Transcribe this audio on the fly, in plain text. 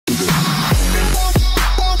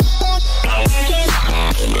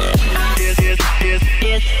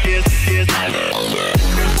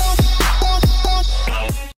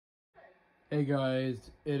Hey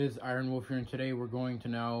guys, it is Iron Wolf here, and today we're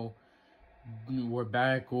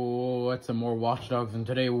back with some more Watch Dogs, and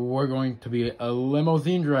today we're going to be a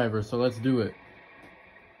limousine driver, so let's do it.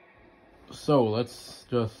 So let's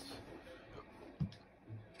just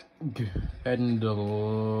head into the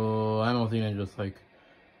limousine and just like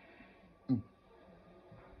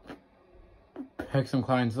pick some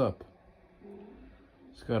clients up.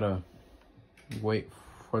 Just gotta wait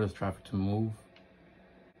for this traffic to move.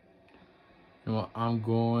 You know what, I'm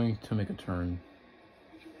going to make a turn.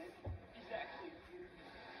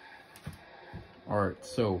 Alright,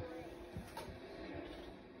 so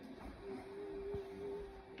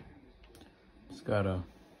just gotta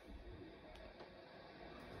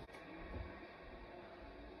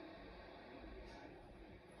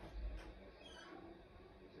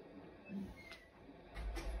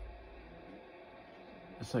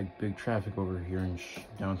it's like big traffic over here in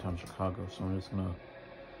downtown Chicago, so I'm just gonna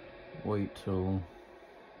wait till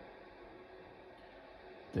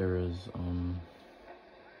there is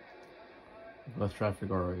less traffic.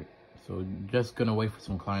 All right, so just gonna wait for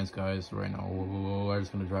some clients, guys. Right now we're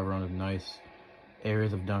just gonna drive around the nice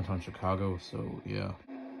areas of downtown Chicago, so yeah.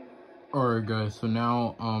 All right guys, so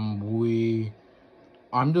now I'm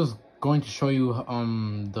just going to show you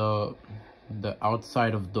the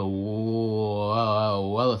outside of the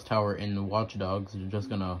Wells Tower in Watch Dogs. You're just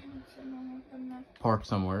gonna park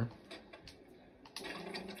somewhere.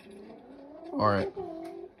 All right,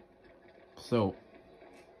 so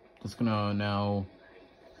just gonna now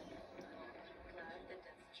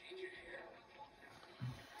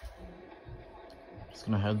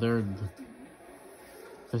head there.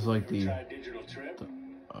 This is like the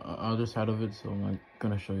other side of it, so I'm like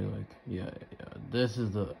gonna show you, like, yeah, this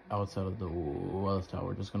is the outside of the Wells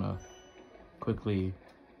Tower. Just gonna quickly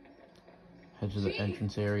head to the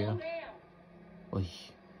entrance area. Well,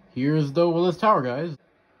 here's the Willis Tower, guys.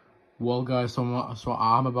 Well, guys, so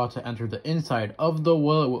I'm about to enter the inside of the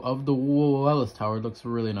Willis Tower. It looks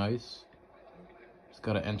really nice. Just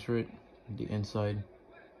gotta enter it. The inside.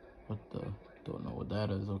 What the? Don't know what that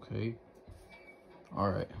is. Okay. All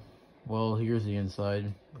right. Well, here's the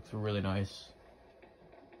inside. Looks really nice.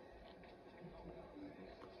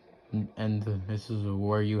 And this is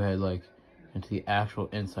where you head, like, into the actual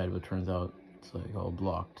inside, but turns out it's like all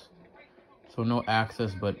blocked. So no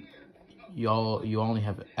access, but you only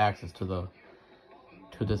have access to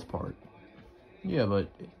this part. Yeah, but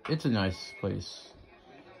it's a nice place.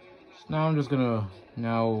 So now I'm just gonna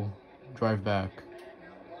drive back.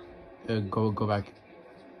 Go back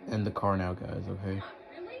in the car now, guys. Okay.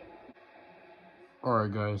 All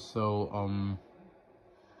right, guys. So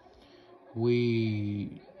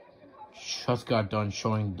we just got done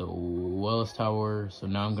showing the Willis Tower, so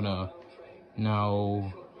now I'm gonna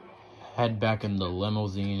head back in the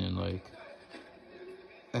limousine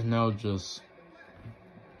and now just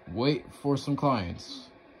wait for some clients.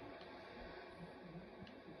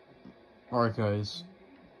 Alright guys,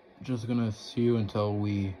 just gonna see you until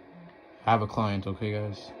we have a client, okay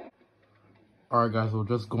guys? Alright guys, we're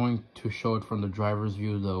just going to show it from the driver's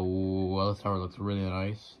view. The Willis Tower looks really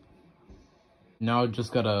nice. Now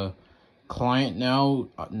just got a client now.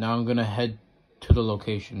 Now I'm gonna head to the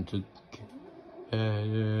location to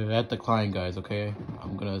at the client, guys, okay?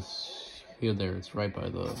 I'm gonna see you there. It's right by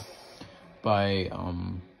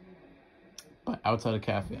outside the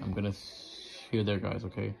cafe. I'm gonna see you there, guys,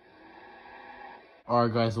 okay?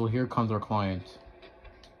 Alright guys, well here comes our client.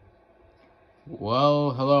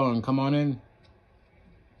 Well, hello, and come on in.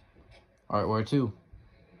 Alright, where to?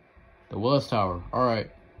 The Willis Tower.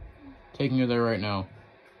 Alright. Taking you there right now.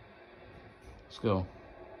 Let's go.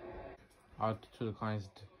 Out to the client's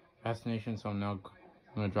destination, so I'm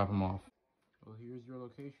gonna drop him off. Well, here's your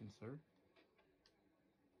location, sir.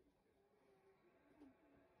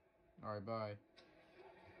 Alright, bye.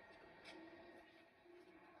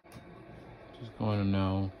 Just going to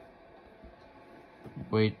now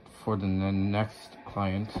wait for the next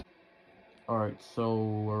client. Alright, so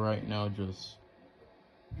we're right now just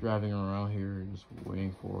driving around here, just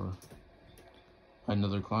waiting for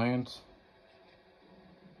another client.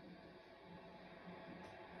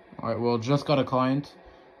 Alright, well, just got a client.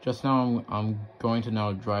 Just now I'm going to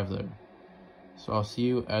now drive there. So I'll see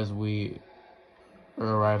you as we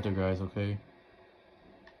arrive there, guys, okay?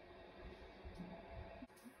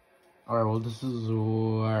 Alright, well, this is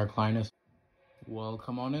where our client is. Well,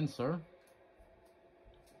 come on in, sir.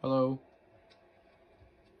 Hello.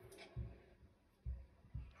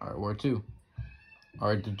 Alright, where to?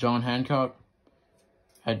 Alright, to John Hancock.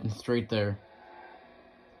 Heading straight there.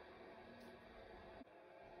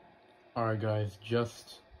 Alright guys,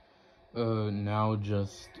 just now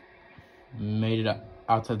just made it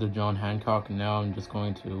outside the John Hancock. Now I'm just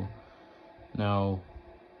going to now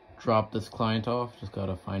drop this client off. Just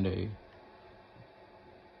gotta find a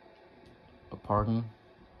parking,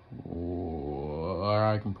 or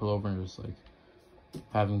I can pull over and just like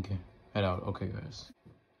have him head out. Okay, guys.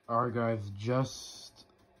 All right, guys, just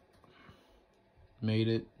made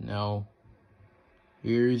it. Now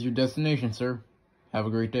here's your destination, sir. Have a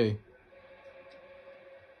great day.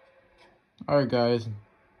 All right, guys.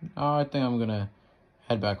 I think I'm gonna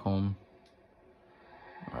head back home.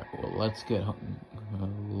 All right, well, let's get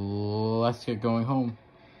going home.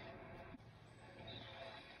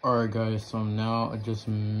 All right, guys. So now I just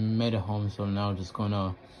made it home. So now I'm just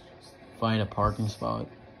gonna find a parking spot.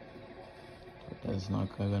 That's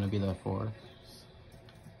not gonna be that far.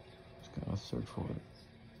 Just gotta search for it.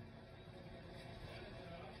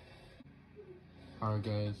 All right,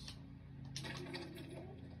 guys.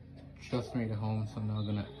 Just made it home, so now I'm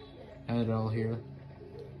gonna end it all here.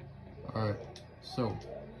 All right. So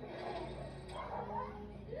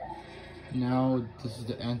now this is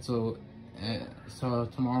the end. So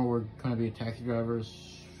tomorrow we're gonna be taxi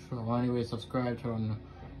drivers. So anyway, subscribe, turn on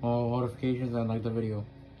all notifications, and like the video.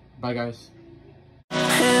 Bye, guys.